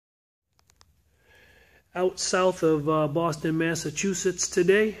Out south of Boston, Massachusetts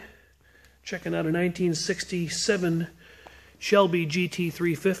today, checking out a 1967 Shelby GT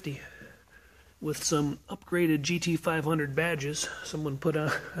 350 with some upgraded GT 500 badges someone put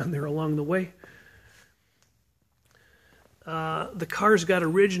on there along the way. The car's got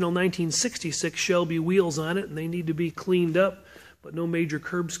original 1966 Shelby wheels on it, and they need to be cleaned up, but no major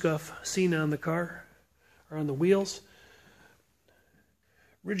curb scuff seen on the car or on the wheels.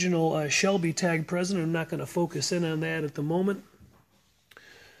 Original Shelby tag present. I'm not going to focus in on that at the moment.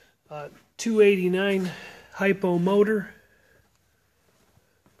 289 hypo motor.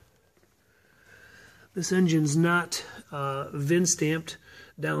 This engine's not VIN stamped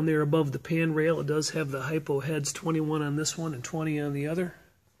down there above the pan rail. It does have the hypo heads, 21 on this one and 20 on the other.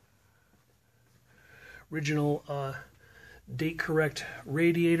 Original date correct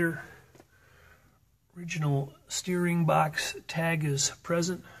radiator. Original steering box tag is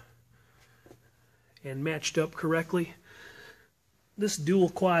present and matched up correctly. This dual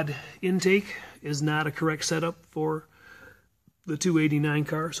quad intake is not a correct setup for the 289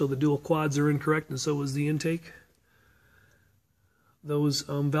 car, so the dual quads are incorrect, and so is the intake. Those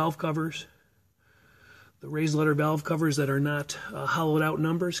valve covers, the raised letter valve covers that are not hollowed out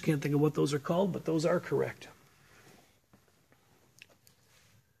numbers, can't think of what those are called, but those are correct.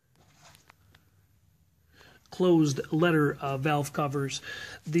 Closed letter valve covers.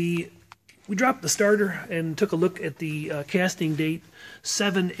 We dropped the starter and took a look at the casting date,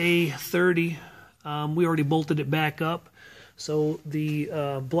 7A30. We already bolted it back up. So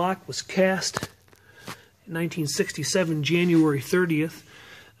the block was cast 1967, January 30th.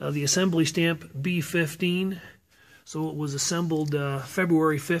 The assembly stamp B15. So it was assembled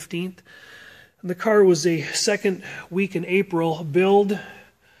February 15th. And the car was a second week in April build.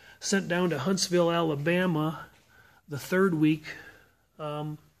 Sent down to Huntsville, Alabama, the third week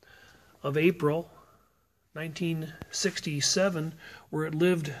of April, 1967, where it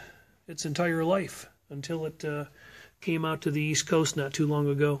lived its entire life until it came out to the East Coast not too long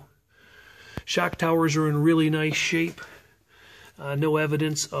ago. Shock towers are in really nice shape. No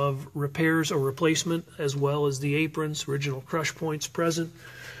evidence of repairs or replacement, as well as the aprons. Original crush points present.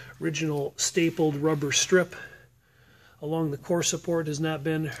 Original stapled rubber strip along the core support has not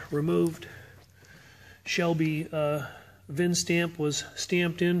been removed. Shelby VIN stamp was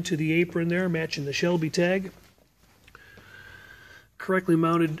stamped into the apron there, matching the Shelby tag. Correctly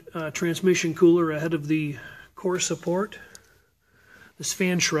mounted transmission cooler ahead of the core support. This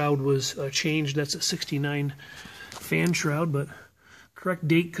fan shroud was changed. That's a 69 fan shroud, but correct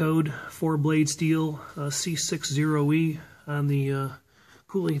date code, 4-blade steel C60E on the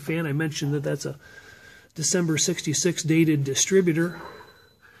cooling fan. I mentioned that that's a December 66 dated distributor.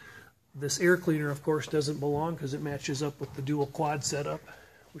 This air cleaner, of course, doesn't belong because it matches up with the dual quad setup,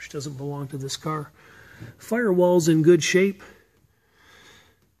 which doesn't belong to this car. Firewall's in good shape.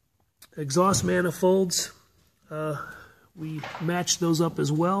 Exhaust manifolds, we matched those up as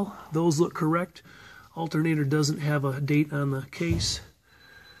well. Those look correct. Alternator doesn't have a date on the case.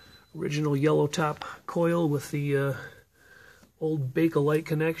 Original yellow top coil with the old Bakelite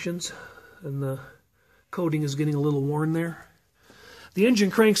connections, and the coating is getting a little worn there. The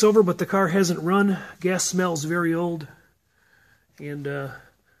engine cranks over, but the car hasn't run. Gas smells very old. And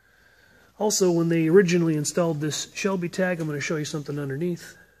also, when they originally installed this Shelby tag, I'm going to show you something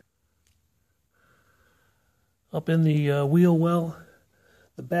underneath. Up in the wheel well,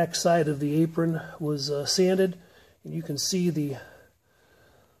 the back side of the apron was sanded, and you can see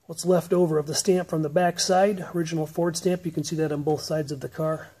what's left over of the stamp from the back side. Original Ford stamp. You can see that on both sides of the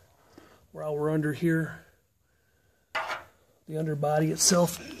car. While we're under here, the underbody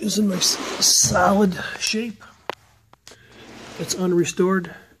itself is in nice solid shape. It's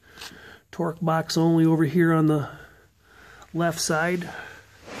unrestored. Torque box only over here on the left side.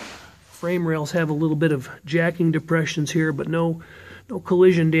 Frame rails have a little bit of jacking depressions here, but no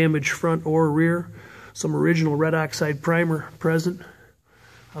collision damage front or rear. Some original red oxide primer present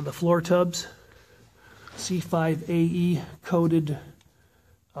on the floor tubs. C5AE coated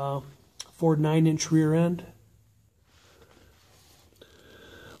Ford 9-inch rear end.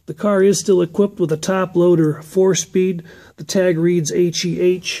 The car is still equipped with a top loader 4-speed. The tag reads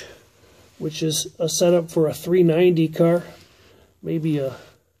HEH, which is a setup for a 390 car, maybe a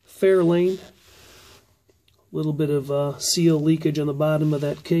Fairlane. A little bit of seal leakage on the bottom of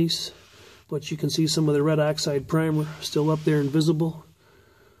that case, but you can see some of the red oxide primer still up there and visible.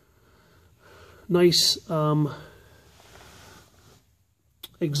 Nice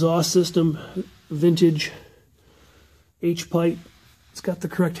exhaust system, vintage H-pipe. It's got the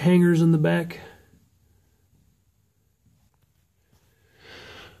correct hangers in the back.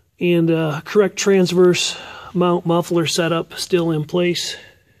 And correct transverse mount muffler setup still in place.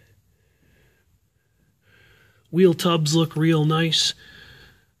 Wheel tubs look real nice.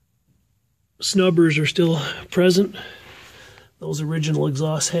 Snubbers are still present. Those original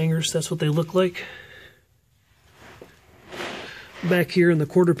exhaust hangers, that's what they look like. Back here in the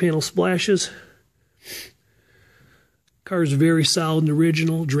quarter panel splashes. Car's very solid and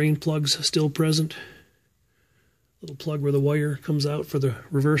original. Drain plugs still present. Little plug where the wire comes out for the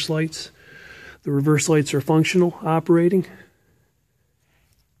reverse lights. The reverse lights are functional, operating.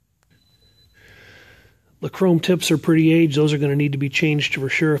 The chrome tips are pretty aged. Those are going to need to be changed for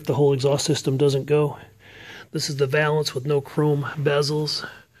sure if the whole exhaust system doesn't go. This is the valance with no chrome bezels.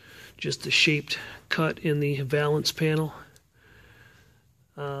 Just a shaped cut in the valance panel.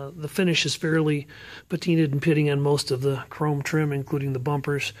 The finish is fairly patinaed and pitting on most of the chrome trim, including the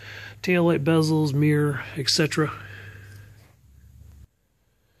bumpers, taillight bezels, mirror, etc.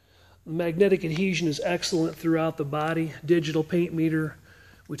 The magnetic adhesion is excellent throughout the body. Digital paint meter.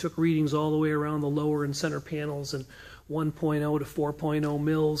 We took readings all the way around the lower and center panels and 1.0 to 4.0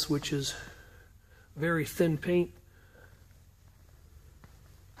 mils, which is very thin paint.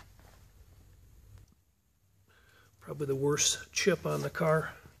 Probably the worst chip on the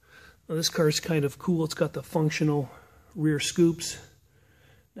car. Now, this car is kind of cool. It's got the functional rear scoops.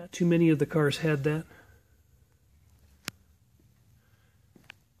 Not too many of the cars had that.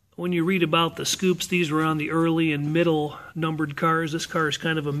 When you read about the scoops, these were on the early and middle numbered cars. This car is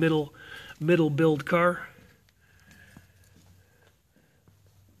kind of a middle build car.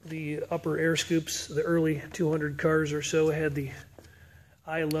 The upper air scoops, the early 200 cars or so, had the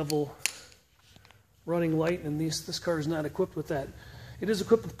eye level running light, and this car is not equipped with that. It is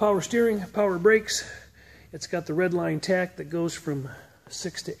equipped with power steering, power brakes. It's got the red line tack that goes from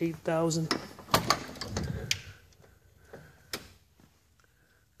 6,000 to 8,000.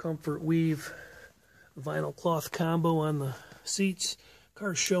 Comfort weave vinyl cloth combo on the seats.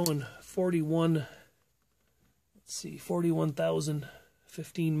 Car's showing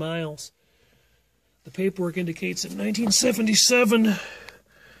 41,015 miles. The paperwork indicates that in 1977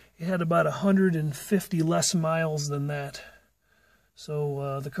 it had about 150 less miles than that.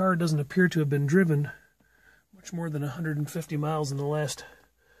 So the car doesn't appear to have been driven much more than 150 miles in the last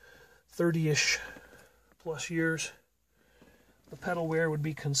 30-ish plus years. The pedal wear would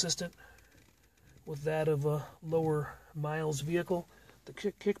be consistent with that of a lower miles vehicle. The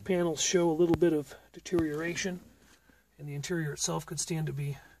kick panels show a little bit of deterioration, and the interior itself could stand to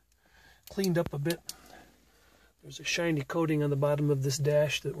be cleaned up a bit. There's a shiny coating on the bottom of this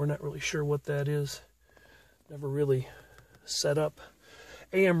dash that we're not really sure what that is. Never really set up.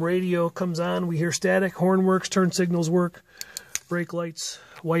 AM radio comes on. We hear static. Horn works. Turn signals work. Brake lights,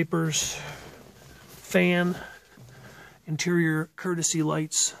 wipers, fan. Interior courtesy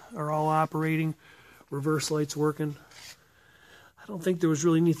lights are all operating. Reverse lights working. I don't think there was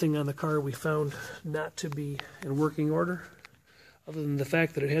really anything on the car we found not to be in working order, other than the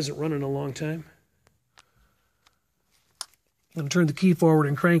fact that it hasn't run in a long time. I'm going to turn the key forward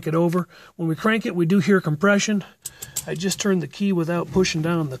and crank it over. When we crank it, we do hear compression. I just turned the key without pushing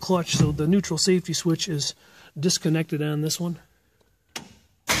down the clutch, so the neutral safety switch is disconnected on this one.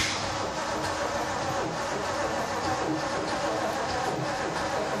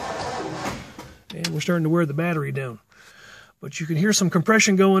 And we're starting to wear the battery down. But you can hear some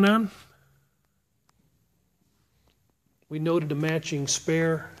compression going on. We noted a matching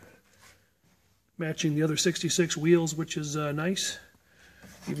spare, matching the other 66 wheels, which is nice.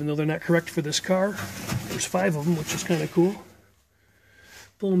 Even though they're not correct for this car. There's 5 of them, which is kind of cool.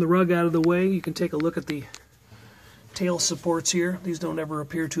 Pulling the rug out of the way, you can take a look at the tail supports here. These don't ever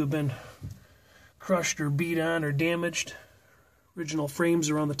appear to have been crushed or beat on or damaged. Original frames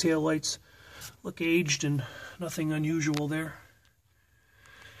are on the tail lights. Look aged and nothing unusual there.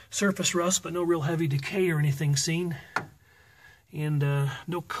 Surface rust, but no real heavy decay or anything seen. And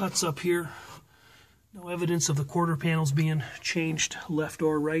no cuts up here. No evidence of the quarter panels being changed left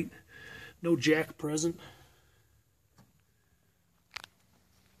or right. No jack present.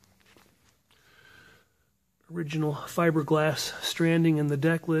 Original fiberglass stranding in the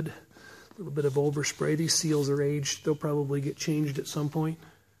deck lid. A little bit of overspray. These seals are aged. They'll probably get changed at some point.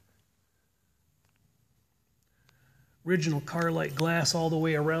 Original car light glass all the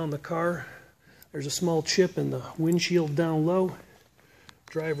way around the car. There's a small chip in the windshield down low.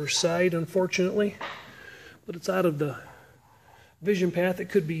 Driver's side, unfortunately. But it's out of the vision path. It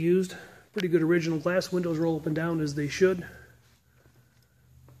could be used. Pretty good original glass. Windows roll up and down as they should.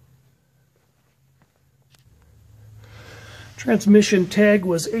 Transmission tag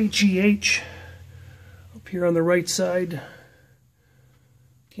was HEH. Up here on the right side.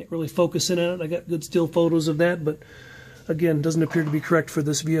 Can't really focus in on it. I got good still photos of that, but again, doesn't appear to be correct for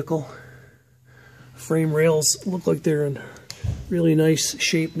this vehicle. Frame rails look like they're in really nice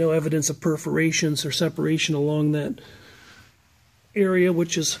shape. No evidence of perforations or separation along that area,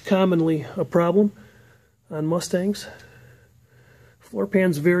 which is commonly a problem on Mustangs. Floor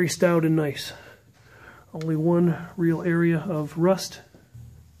pan's very stout and nice. Only one real area of rust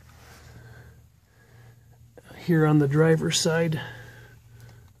here on the driver's side.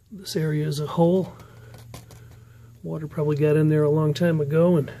 This area is a hole. Water probably got in there a long time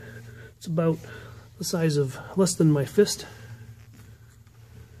ago, and it's about the size of less than my fist.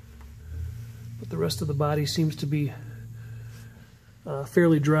 But the rest of the body seems to be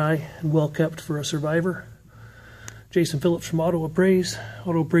fairly dry and well kept for a survivor. Jason Phillips from Auto Appraise,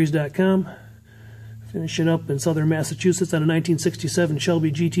 autoappraise.com. Finishing up in southern Massachusetts on a 1967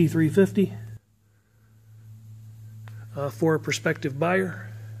 Shelby GT 350 for a prospective buyer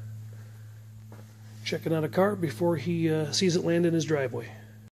checking out a car before he sees it land in his driveway.